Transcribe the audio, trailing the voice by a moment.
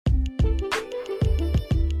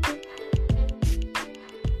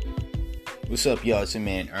What's up, y'all? It's your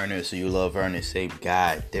man Ernest, or you love Ernest, same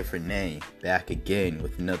guy, different name. Back again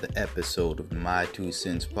with another episode of My Two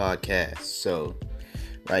Cents podcast. So,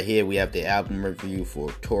 right here we have the album review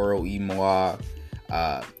for Toro y Moi,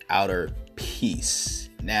 Outer Peace.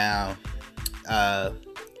 Now,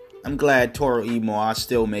 I'm glad Toro y Moi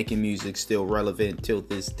still making music, still relevant till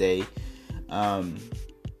this day.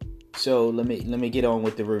 So let me get on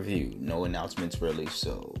with the review. No announcements really.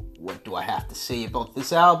 So what do I have to say about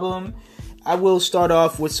this album? I will start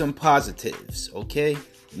off with some positives, okay?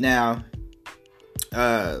 Now,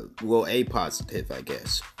 a positive, I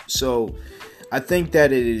guess. So, I think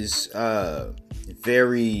that it is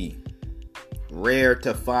very rare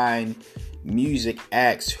to find music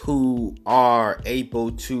acts who are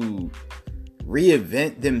able to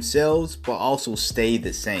reinvent themselves, but also stay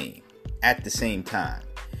the same at the same time.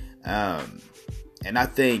 And I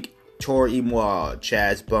think Toro y Moi,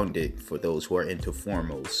 Chaz Bundit, for those who are into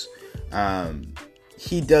Foremost,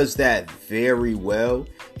 he does that very well,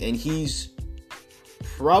 and he's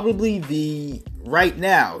probably right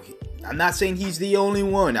now, I'm not saying he's the only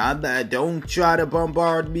one. Don't try to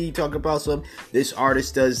bombard me, talk about this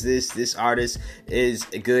artist does this artist is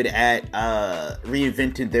good at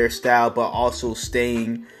reinventing their style, but also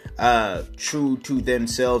staying true to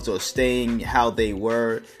themselves, or staying how they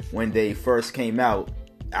were when they first came out.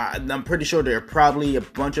 I'm pretty sure there are probably a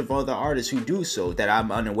bunch of other artists who do so that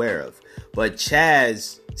I'm unaware of. But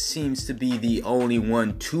Chaz seems to be the only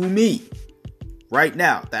one to me right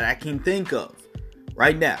now that I can think of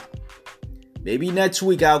right now. Maybe next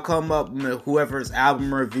week I'll come up with whoever's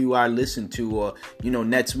album review I listen to, or,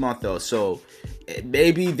 next month or so.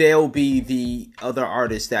 Maybe there'll be the other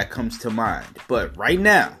artist that comes to mind. But right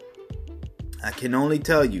now, I can only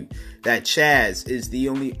tell you that Chaz is the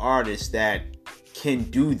only artist that can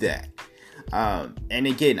do that. And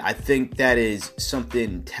again, I think that is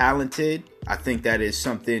something talented. I think that is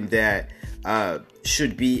something that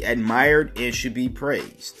should be admired and should be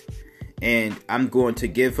praised. And I'm going to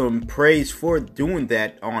give him praise for doing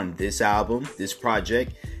that on this album, this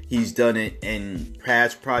project. He's done it in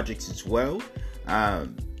past projects as well.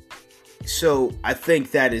 So I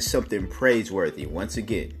think that is something praiseworthy. Once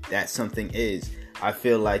again, that something is, I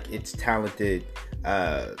feel like it's talented.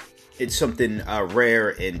 It's something rare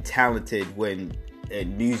and talented when a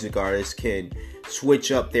music artist can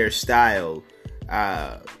switch up their style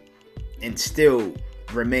and still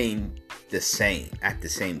remain the same at the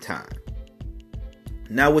same time.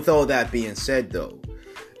 Now, with all that being said, though,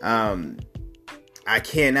 I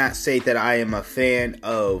cannot say that I am a fan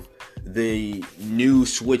of the new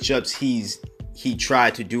switch ups he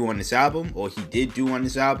tried to do on this album, or he did do on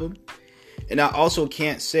this album. And I also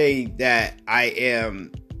can't say that I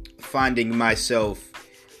am finding myself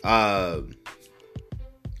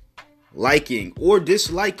liking or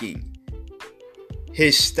disliking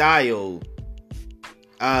his style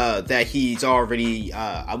that he's already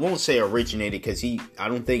I won't say originated, because I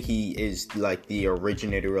don't think he is like the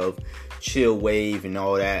originator of chill wave and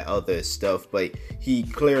all that other stuff, but he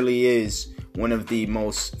clearly is one of the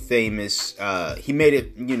most famous. He made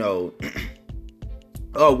it,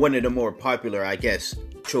 one of the more popular, I guess,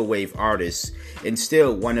 chill wave artists, and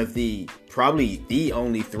still one of the probably the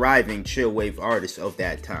only thriving chill wave artists of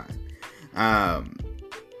that time.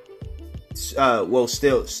 Still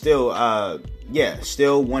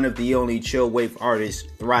one of the only chill wave artists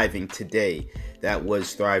thriving today that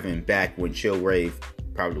was thriving back when chill wave,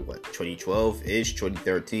 probably 2012-ish,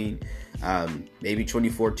 2013, maybe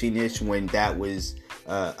 2014-ish, when that was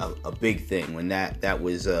a big thing, when that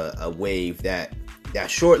was a wave, that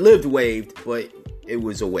short-lived wave, but it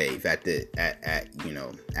was a wave at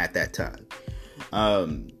that time.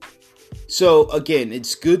 So again,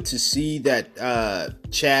 it's good to see that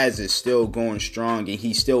Chaz is still going strong, and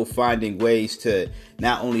he's still finding ways to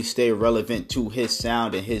not only stay relevant to his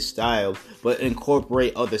sound and his style, but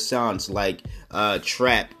incorporate other sounds like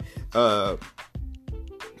trap,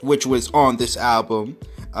 which was on this album,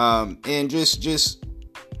 and just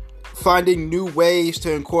finding new ways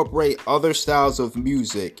to incorporate other styles of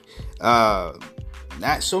music.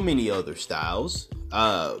 Not so many other styles,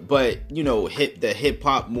 but the hip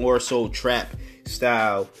hop, more so trap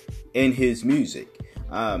style in his music.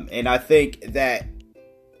 And I think that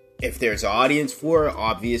if there's an audience for it,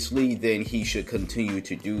 obviously, then he should continue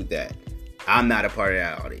to do that. I'm not a part of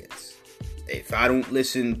that audience. If I don't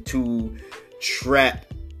listen to trap,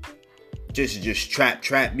 just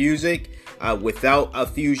trap music, without a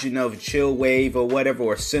fusion of chill wave or whatever,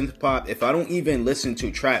 or synth pop, if I don't even listen to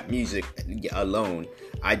trap music alone,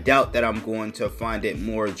 I doubt that I'm going to find it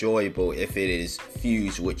more enjoyable if it is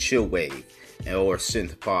fused with chill wave or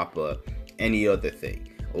synth pop or any other thing.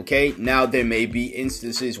 Okay, now there may be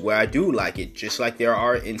instances where I do like it, just like there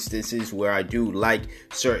are instances where I do like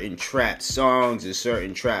certain trap songs or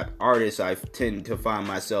certain trap artists. I tend to find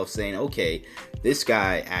myself saying, okay, this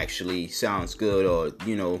guy actually sounds good, or,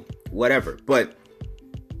 you know, whatever. But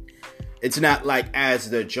it's not like as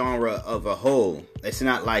the genre of a whole. It's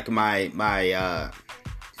not like my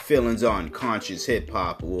feelings on conscious hip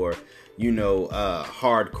hop or, you know,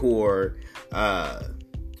 hardcore,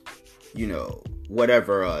 you know,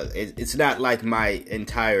 whatever. It's not like my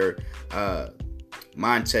entire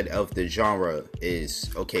mindset of the genre is,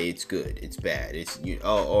 okay, it's good, it's bad, it's, you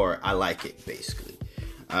know, or I like it, basically.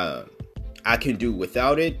 I can do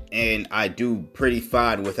without it, and I do pretty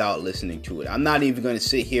fine without listening to it. I'm not even going to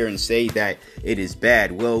sit here and say that it is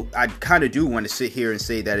bad. Well, I kind of do want to sit here and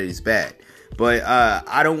say that it is bad, but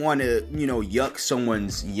I don't want to, you know, yuck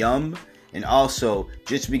someone's yum. And also,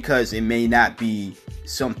 just because it may not be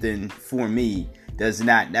something for me does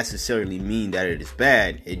not necessarily mean that it is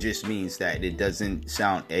bad. It just means that it doesn't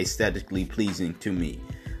sound aesthetically pleasing to me.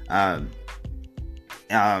 And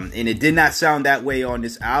it did not sound that way on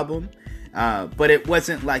this album. But it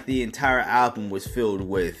wasn't like the entire album was filled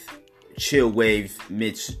with chill wave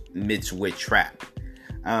mixed with trap.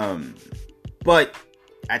 But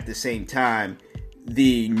at the same time,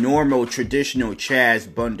 the normal traditional Chaz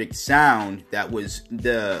Bundick sound that was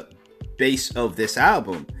the base of this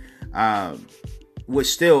album was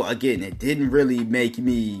still, again, it didn't really make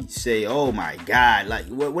me say, oh my God. Like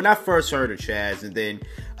when I first heard of Chaz, and then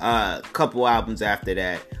a couple albums after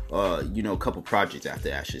that, you know, a couple projects after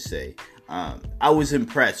that, I should say, I was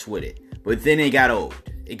impressed with it. But then it got old.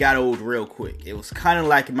 It got old real quick. It was kind of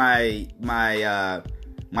like my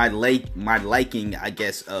liking, I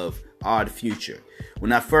guess, of Odd Future.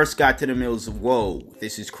 When I first got to them, it was, whoa,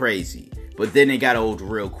 this is crazy. But then it got old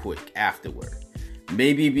real quick afterward.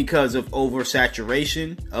 Maybe because of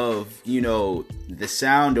oversaturation of, you know, the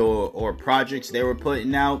sound or projects they were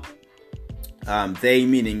putting out. They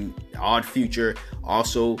meaning Odd Future,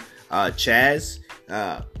 also Chaz.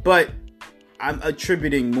 But I'm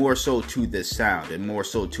attributing more so to the sound and more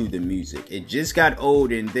so to the music. It just got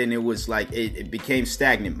old, and then it was like it became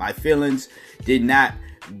stagnant. My feelings did not,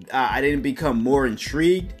 I didn't become more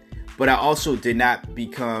intrigued, but I also did not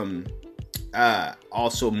become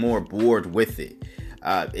also more bored with it.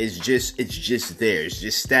 It's just there. It's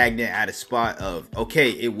just stagnant at a spot of,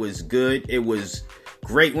 okay, it was good. It was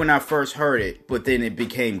great when I first heard it, but then it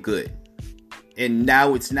became good. And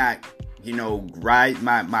now it's not, you know,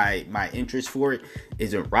 my interest for it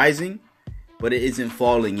isn't rising, but it isn't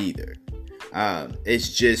falling either. It's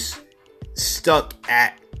just stuck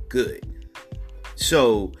at good.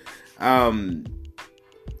 So,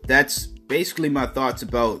 that's basically my thoughts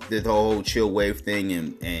about the whole chill wave thing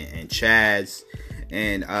and Chaz,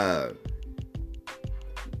 and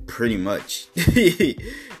pretty much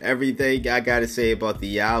everything I gotta say about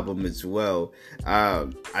the album as well.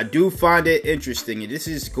 I do find it interesting, and this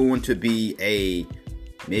is going to be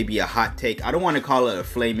maybe a hot take. I don't want to call it a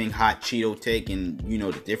flaming hot Cheeto take, and you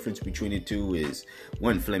know the difference between the two is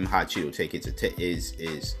one flaming hot Cheeto take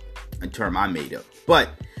is a term I made up. But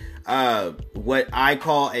what I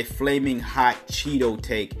call a flaming hot Cheeto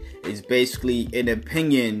take is basically an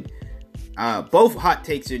opinion. Both hot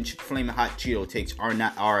takes and flaming hot Cheeto takes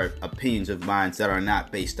are opinions of mine that are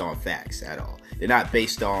not based on facts at all. They're not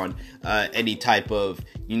based on any type of,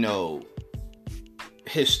 you know,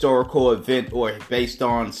 historical event or based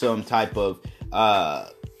on some type of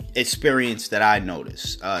experience that I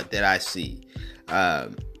notice, that I see.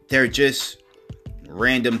 They're just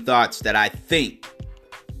random thoughts that I think,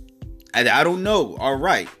 and I don't know, are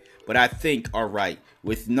right, but I think are right,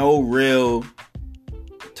 with no real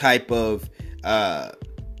type of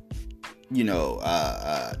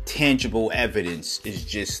tangible evidence. Is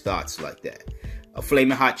just thoughts like that. A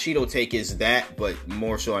flaming hot Cheeto take is that, but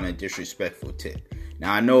more so on a disrespectful tip.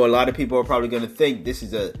 Now I know a lot of people are probably going to think this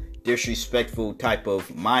is a disrespectful type of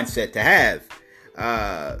mindset to have,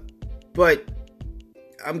 but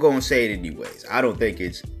I'm going to say it anyways. I don't think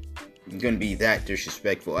it's going to be that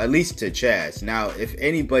disrespectful, at least to Chaz. Now, if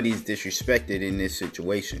anybody's disrespected in this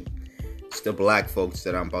situation, it's the black folks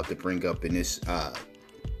that I'm about to bring up in this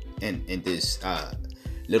in this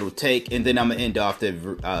little take, and then I'm gonna end off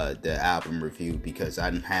the album review because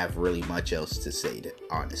I don't have really much else to say,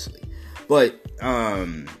 honestly. But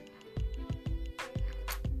I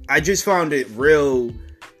just found it real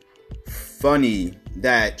funny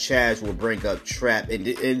that Chaz will bring up trap, and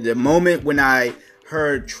in the moment when I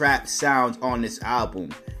heard trap sounds on this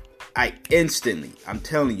album, I instantly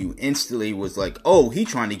was like, oh, he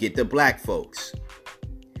trying to get the black folks.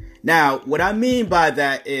 Now, what I mean by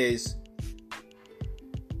that is,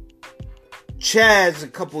 Chaz a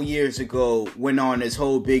couple years ago went on this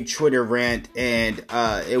whole big Twitter rant, and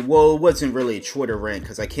it wasn't really a Twitter rant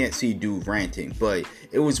because I can't see dude ranting, but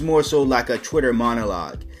it was more so like a Twitter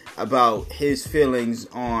monologue about his feelings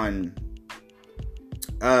on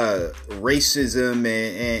racism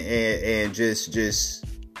and just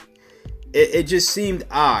it just seemed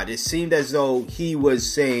odd. It seemed as though he was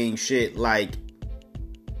saying shit like,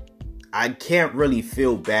 I can't really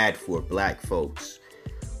feel bad for black folks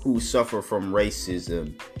who suffer from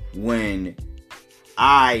racism when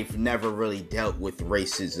I've never really dealt with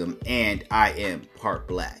racism and I am part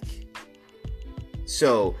black.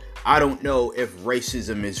 So I don't know if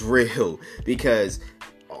racism is real because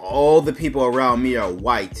all the people around me are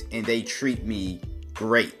white and they treat me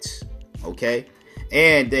great. Okay?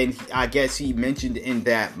 And then I guess he mentioned in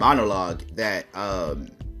that monologue that,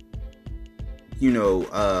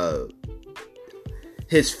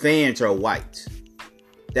 his fans are white.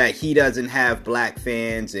 That he doesn't have black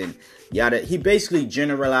fans and yada. He basically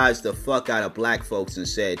generalized the fuck out of black folks and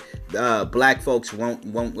said, black folks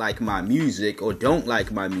won't like my music or don't like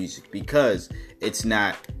my music because it's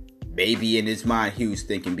not, maybe in his mind he was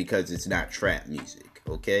thinking because it's not trap music,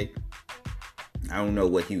 okay? I don't know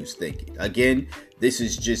what he was thinking. Again, this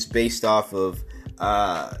is just based off of,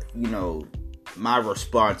 my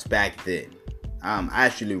response back then. I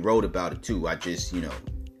actually wrote about it too. I just,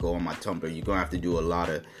 go on my Tumblr. You're going to have to do a lot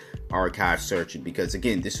of archive searching because,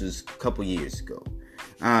 again, this was a couple years ago.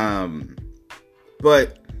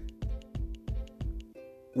 But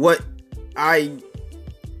what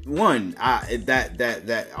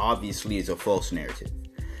that obviously is a false narrative.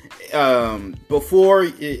 Before,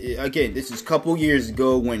 again, this is a couple years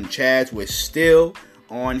ago when Chaz was still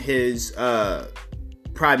on his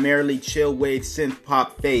primarily chill wave synth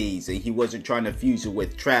pop phase, and he wasn't trying to fuse it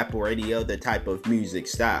with trap or any other type of music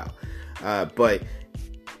style. But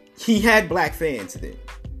he had black fans then,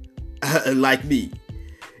 like me,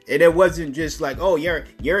 and it wasn't just like, oh, you're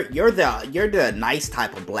the nice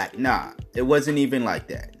type of black. Nah, it wasn't even like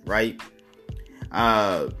that, right?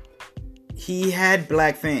 He had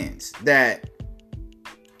black fans that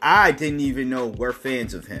I didn't even know were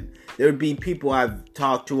fans of him. There would be people I've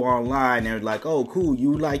talked to online and they're like, oh, cool,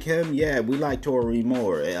 you like him? Yeah, we like Toro E.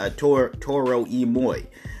 Moy.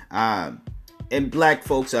 And black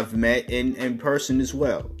folks I've met in person as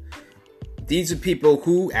well. These are people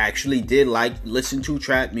who actually did listen to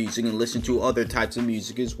trap music and listen to other types of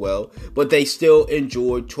music as well, but they still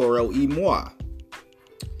enjoyed Toro E. Moy.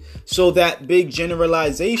 So that big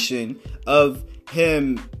generalization of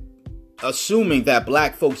him assuming that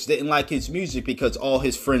black folks didn't like his music because all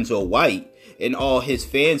his friends are white and all his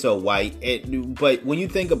fans are white. But when you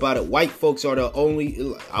think about it, white folks are the only,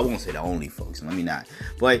 I won't say the only folks, let me not,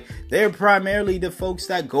 but they're primarily the folks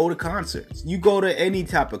that go to concerts. You go to any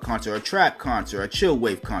type of concert, a trap concert, a chill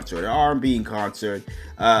wave concert, an R&B concert,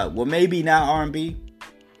 well, maybe not R&B,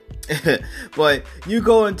 but you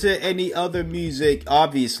go into any other music,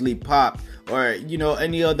 obviously pop, or,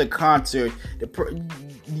 any other concert,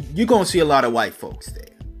 you're going to see a lot of white folks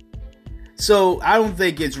there. So I don't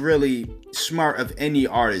think it's really smart of any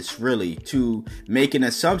artist, really, to make an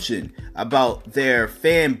assumption about their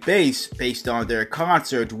fan base based on their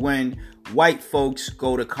concert when white folks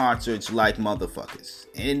go to concerts like motherfuckers.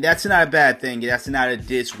 And that's not a bad thing. That's not a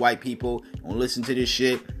diss. White people don't listen to this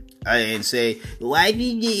shit and say, why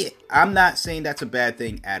did you? I'm not saying that's a bad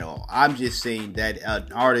thing at all. I'm just saying that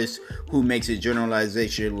an artist who makes a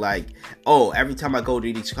generalization like, oh, every time I go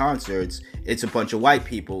to these concerts, it's a bunch of white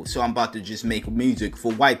people, so I'm about to just make music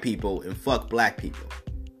for white people and fuck black people.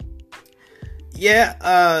 Yeah,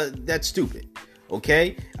 that's stupid.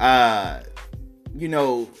 Okay? And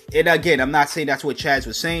again, I'm not saying that's what Chaz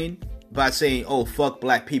was saying, by saying, oh, fuck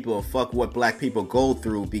black people and fuck what black people go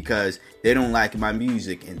through because they don't like my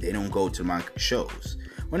music and they don't go to my shows.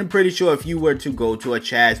 But I'm pretty sure if you were to go to a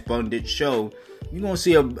Chaz Bundit show, you're going to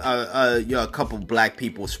see a couple black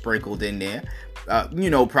people sprinkled in there.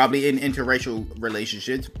 Probably in interracial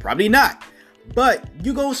relationships. Probably not. But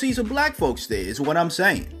you're going to see some black folks there is what I'm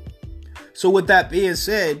saying. So with that being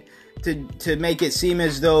said, to make it seem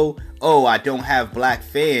as though, oh, I don't have black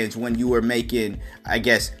fans when you were making, I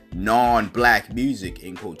guess, non-black music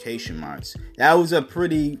in quotation marks. That was a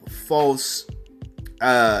pretty false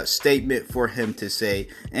statement for him to say.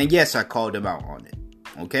 And yes, I called him out on it.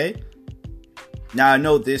 Okay? Now, I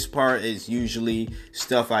know this part is usually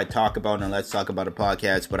stuff I talk about and Let's Talk About a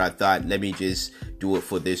podcast, but I thought, let me just do it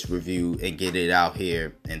for this review and get it out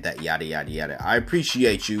here and that yada, yada, yada. I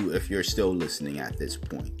appreciate you if you're still listening at this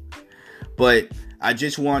point. But I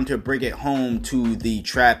just want to bring it home to the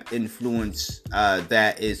trap influence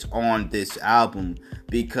that is on this album,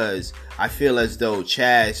 because I feel as though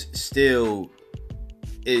Chaz still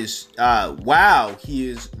is wow, he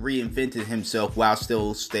is reinvented himself while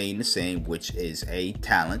still staying the same, which is a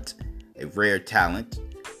talent, a rare talent.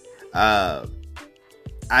 I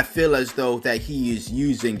feel as though that he is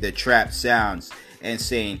using the trap sounds and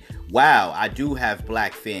saying, wow, I do have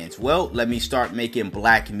black fans. Well, let me start making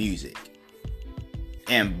black music.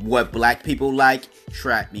 And what black people like?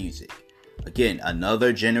 Trap music. Again,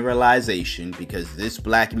 another generalization, because this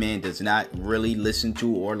black man does not really listen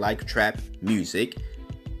to or like trap music.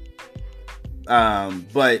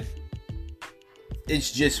 But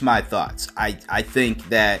it's just my thoughts. I think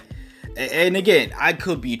that, and again, I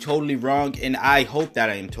could be totally wrong, and I hope that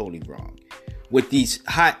I am totally wrong. With these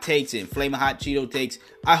hot takes and Flamin' Hot Cheeto takes,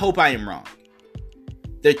 I hope I am wrong.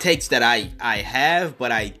 They're takes that I have,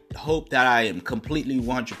 but I hope that I am completely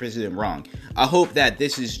 100% wrong. I hope that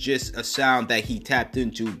this is just a sound that he tapped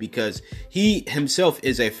into because he himself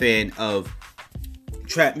is a fan of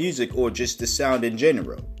trap music or just the sound in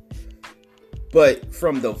general. But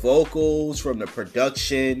from the vocals, from the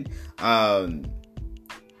production, and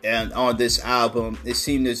on this album, it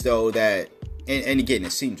seemed as though that, and again,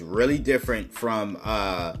 it seems really different from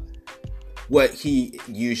what he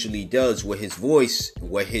usually does with his voice,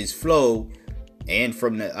 with his flow, and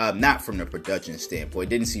from the not from the production standpoint. It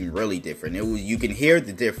didn't seem really different. It was, you can hear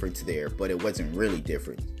the difference there, but it wasn't really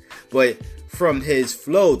different. But from his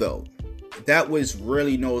flow, though, that was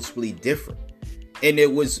really noticeably different, and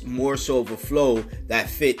it was more so of a flow that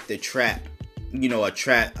fit the trap. You know, a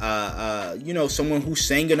trap, someone who's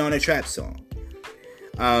singing on a trap song.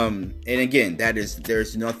 And again,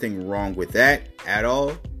 there's nothing wrong with that at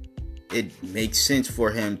all. It makes sense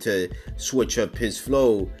for him to switch up his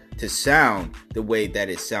flow to sound the way that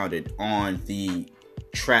it sounded on the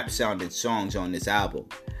trap sounded songs on this album.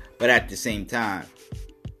 But at the same time,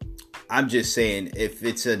 I'm just saying, if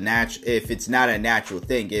it's not a natural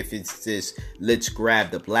thing, if it's this let's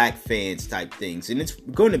grab the black fans type things, and it's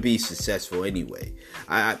going to be successful anyway.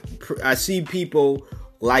 I see people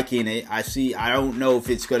liking it. I don't know if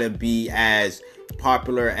it's going to be as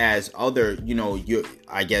popular as other,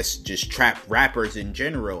 I guess just trap rappers in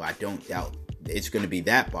general. I don't doubt it's going to be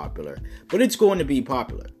that popular, but it's going to be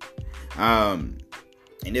popular. And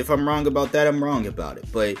if I'm wrong about that, I'm wrong about it.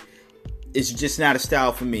 But it's just not a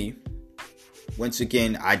style for me. Once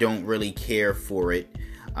again, I don't really care for it.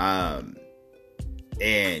 And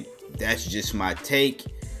that's just my take.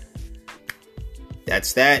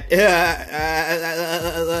 That's that.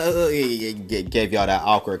 Gave y'all that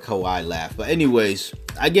awkward Kawhi laugh. But anyways,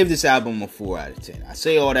 I give this album a 4 out of 10. I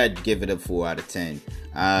say all that to give it a 4 out of 10.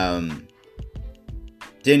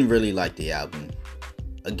 Didn't really like the album.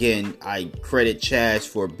 Again, I credit Chaz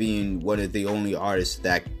for being one of the only artists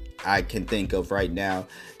that I can think of right now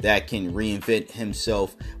that can reinvent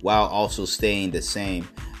himself while also staying the same.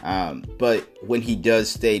 But when he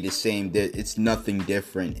does stay the same, it's nothing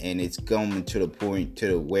different, and it's going to the point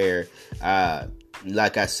to where,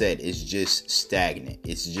 like I said, it's just stagnant.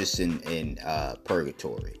 It's just in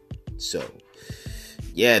purgatory. So,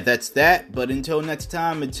 yeah, that's that. But until next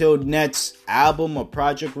time, until next album or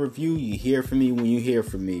project review, you hear from me when you hear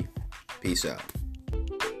from me. Peace out.